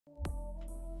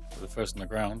the first on the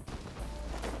ground.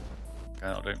 Okay,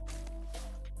 that'll do.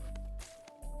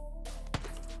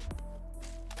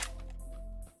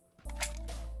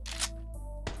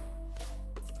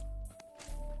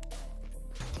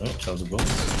 Oh, sounds a bomb.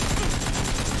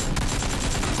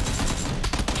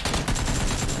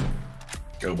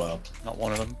 Go, Bob. Not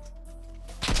one of them.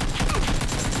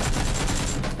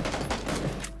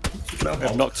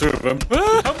 I've knocked two of them.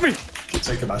 Ah, help me!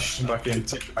 Take a bash back in.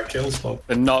 Take my kills, Bob.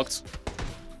 Been knocked.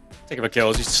 Taking my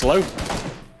kills. He's slow.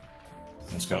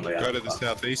 Let's go. Go to the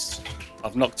southeast.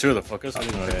 I've knocked two of the fuckers. I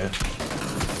didn't yeah.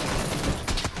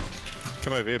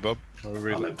 Come over here, Bob. I'm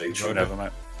in big trouble. Whatever,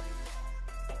 mate.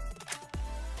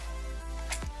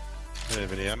 I don't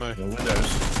have any ammo. No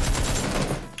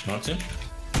windows. Martin?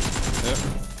 Yep.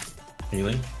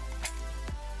 Healing.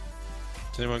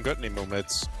 Has anyone got any more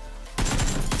meds?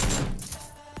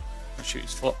 I'll shoot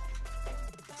his foot.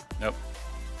 Nope.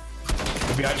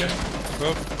 Behind you?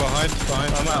 Oh, behind.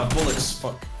 I'm out of bullets.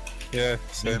 Fuck. Yeah,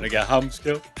 I'm same. gonna get ham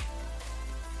skill.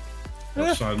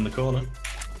 Outside in the corner.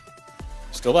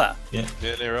 Still there? Yeah.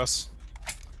 Yeah, near us.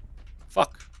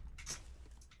 Fuck.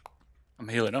 I'm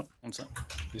healing up. One sec.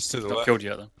 He's to the Not left. killed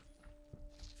yet though.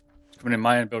 He's coming in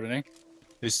my end building, eh?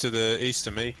 He's to the east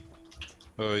of me.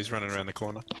 Oh, he's running around the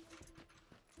corner.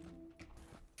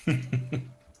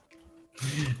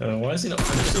 Why is he not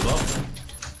finished as well?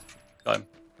 Got him.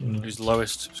 Who's the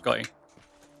lowest? Scotty.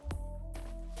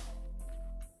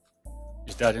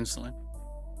 He's dead instantly.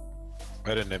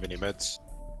 I didn't have any meds.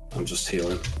 I'm just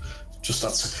healing. Just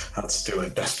had to do a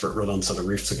desperate run onto the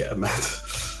roof to get a med.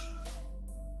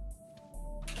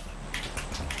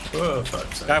 Oh,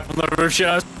 fuck's sake. Guy from the roof shit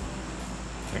house.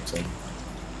 Thanks, Ed.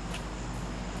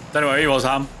 Don't know where he was,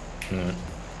 Ham. Yeah.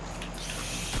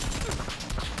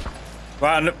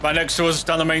 Right next to us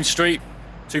down the main street.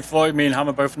 240, me and Ham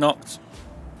are both knocked.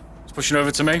 He's pushing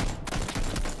over to me.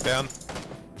 Down.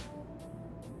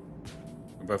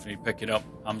 We both need to pick it up.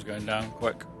 Ham's going down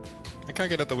quick. I can't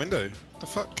get out the window. What the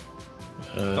fuck?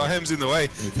 Oh, Ham's in the way.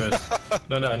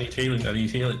 No, I need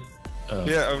healing. Oh.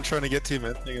 Yeah, I'm trying to get to you,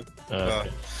 man. Hang on. Okay.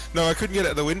 No, I couldn't get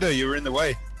out the window. You were in the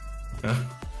way. Huh?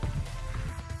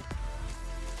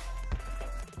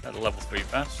 At a level 3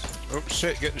 pass. Oh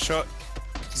shit! Getting shot.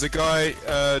 There's a guy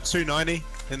 290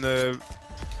 in the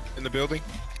building.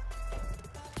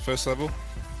 First level.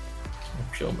 Oh,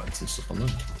 pure meds and stuff on them.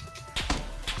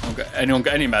 Anyone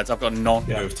got any meds? I've got none.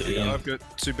 Yeah, Move to the I've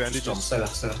got 2 bandages. Stay there,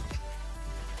 stay there.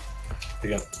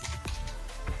 Here you go.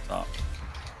 Oh.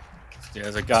 Yeah,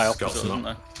 there's a guy Got opposite, some isn't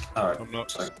there? Alright. I'm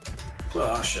not. Sorry.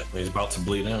 Oh shit. He's about to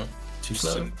bleed out. Too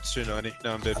slow. 290.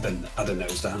 No, I'm dead. I didn't know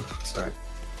it was down. Sorry.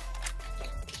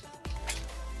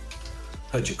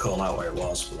 Heard you call out where it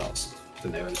was, but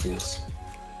didn't hear anything else.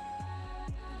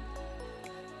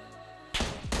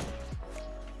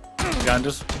 Behind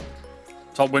us.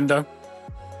 Top window.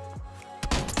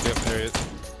 Yep, there he is.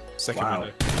 Second Wow.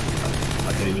 window.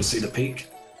 I didn't even see the peak.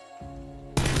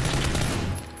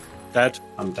 Dead.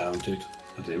 I'm down, dude.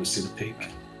 I didn't even see the peak.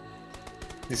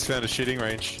 He's found a shooting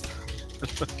range.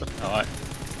 Alright.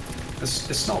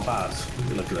 It's not bad.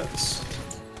 Look at this.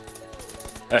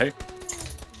 Hey.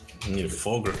 You need a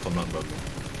foregrip on that bug.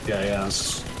 Yeah, I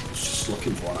was just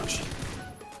looking for one actually.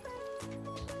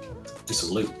 It's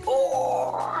a loot.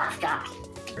 Oh, God.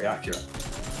 Very accurate.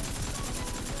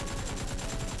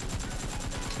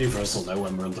 Neither of us will know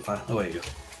when we're under fire. Oh, there you go.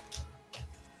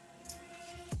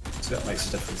 See, that makes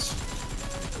a difference.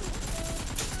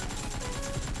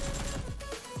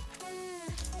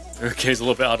 Okay, it's a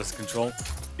little bit out of control.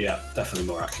 Yeah, definitely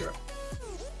more accurate.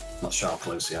 Not sure how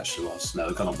close he actually was. No,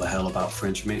 they've gone up the hill about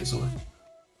 300 metres away.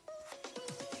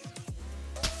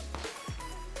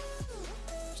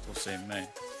 Still seeing me.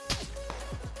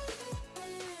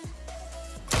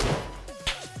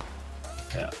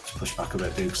 Yeah, just push back a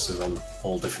bit, dude, because they're on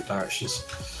all different directions.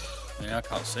 Yeah, I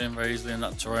can't see him very easily in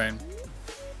that terrain.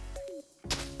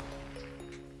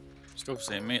 Still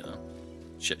seeing me though.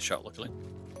 Shit shot, luckily.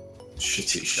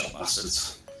 Shitty shot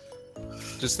bastards.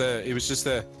 Just there. He was just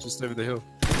there. Just over the hill.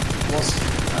 Was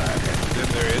okay. Then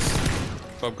there he is.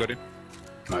 Bob got him.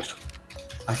 Right.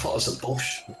 I thought it was a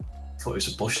bush. I thought it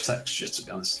was a bush texture, to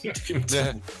be honest. Yeah.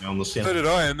 On the skin. So did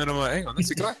I, and then I'm like, hang on,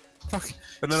 that's a guy. Fuck.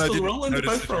 And then I Still didn't rolling, they're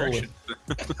notice both the rolling.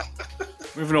 direction.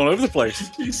 Moving all over the place.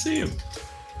 Do you see him?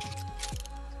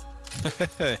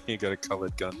 You got a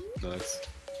coloured gun. Nice.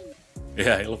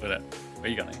 Yeah, you love it. Where are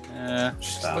you going?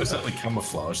 Just Oh, down it's there. not like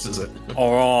camouflaged, is it?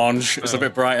 Orange. It's a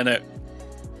bit bright in it.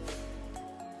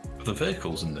 The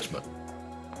vehicles in this map.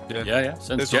 Yeah. Yeah.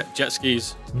 Send There's jet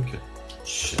skis. Okay.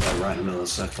 Shit, they're right in the middle of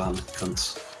the circle,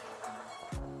 cunts.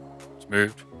 It's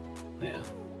moved. Yeah.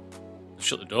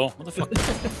 Shut the door. What the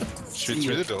fuck? Shoot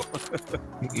through the door.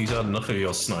 He's had enough of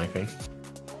your sniping.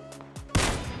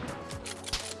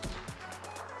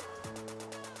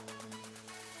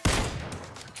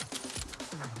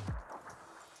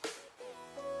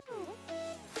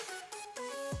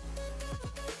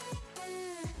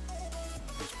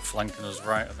 Flanking us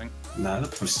right, I think. No,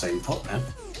 we're staying put now.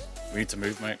 We need to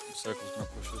move, mate. The circle's gonna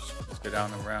push us. Let's go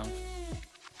down and round.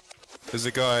 There's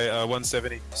a guy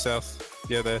 170 south.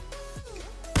 Yeah, there.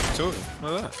 Two of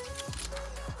them. Like that.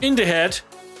 In the head.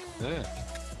 Yeah.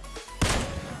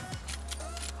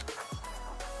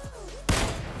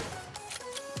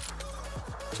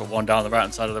 So one down the right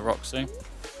hand side of the rock, see?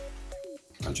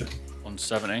 Roger.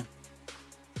 170.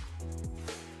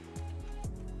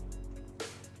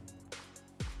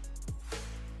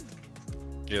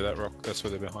 Yeah, that rock. That's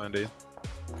where they're behind here.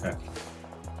 Okay.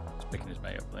 He's picking his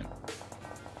mate up, I think.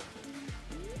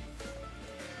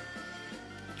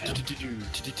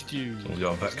 We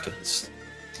got a vector. Is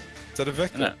Is that a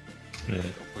vector? it? Yeah.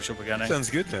 Push up again, eh? Sounds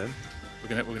good, man.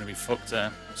 We're gonna be fucked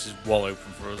there. This is wall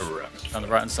open for us. Correct. Down the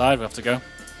right hand side, we have to go.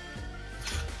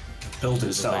 Buildings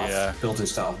There's don't a, have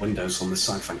buildings don't have windows on this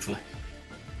side, thankfully.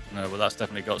 No, but that's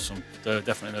definitely got some. There are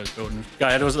definitely those buildings. Guy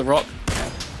ahead of us at the rock.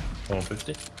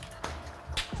 150.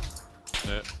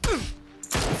 Yeah.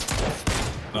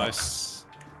 Nice.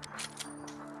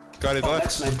 Guy to the Oh, left.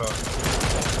 next name. Oh,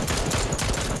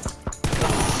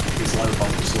 He's low,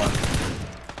 Bob, he's low.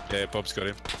 yeah, Bob's got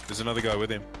him. There's another guy with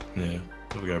him. Yeah.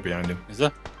 We'll go behind him. Is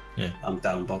there? Yeah. I'm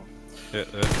down, Bob. Yeah,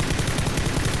 there.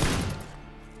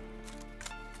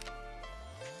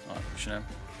 Alright, pushing him.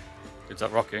 Is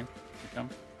that Rocky? You can.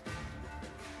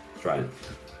 Right.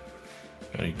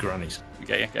 Any grannies? You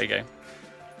get you, get you, get you.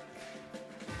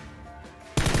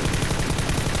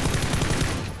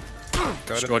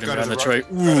 Destroyed him behind the tree. Guy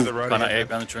to Ooh, the right Planet of 8 him.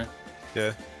 behind the tree.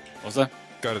 Yeah, What was there?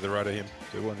 guy to the right of him.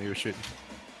 The one you were shooting.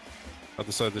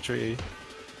 Other side of the tree.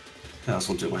 Yeah, I was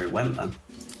wondering where he went then.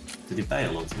 Did he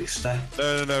bail or did he stay?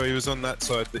 No. He was on that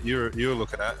side that you were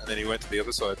looking at, and then he went to the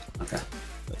other side. Okay.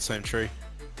 That same tree.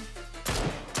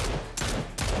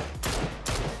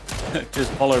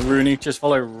 Just follow Rooney, just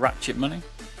follow Ratchet Money.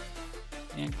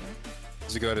 Yeah, okay.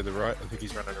 There's a guy to the right. I think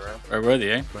he's running around. Where were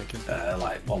they, eh? Blinking.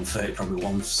 Like 130, probably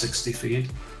 160 for you.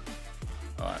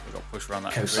 Alright, we've got to push around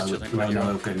that Coast bridge, I side, think. no, right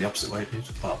no, now. going the opposite way, dude.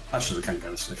 Well, actually, we can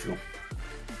go this way if you want.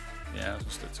 Yeah,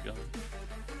 let's stick together.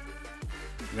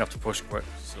 We have to push quick.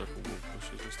 Circle will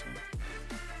push us this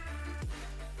time.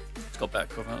 It's got better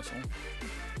cover, that's all.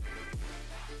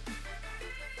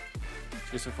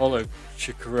 Just to follow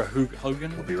Chikara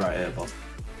Hogan. We'll be right here, Bob.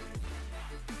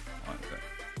 Right, okay.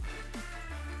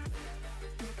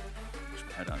 Push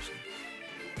my head actually.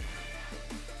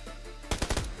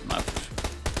 Might push.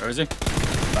 Where is he?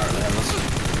 Barrel ahead of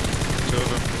us. Two of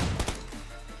them.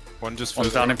 One just One's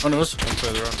further down on. in front of us. One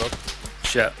further on, Bob.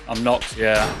 Shit, I'm knocked,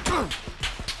 yeah.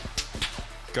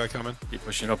 Guy coming. Keep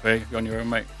pushing up here. You're on your own,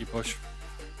 mate. Keep push.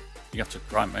 You have to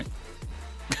grind, mate.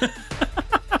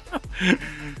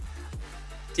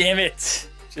 Damn it!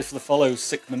 Just for the follow,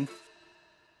 Sickman.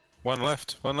 One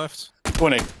left. One left.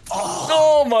 20.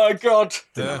 Oh my god!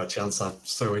 Didn't Yeah. have a chance. I'm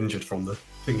so injured from the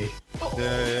thingy.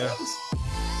 Yeah.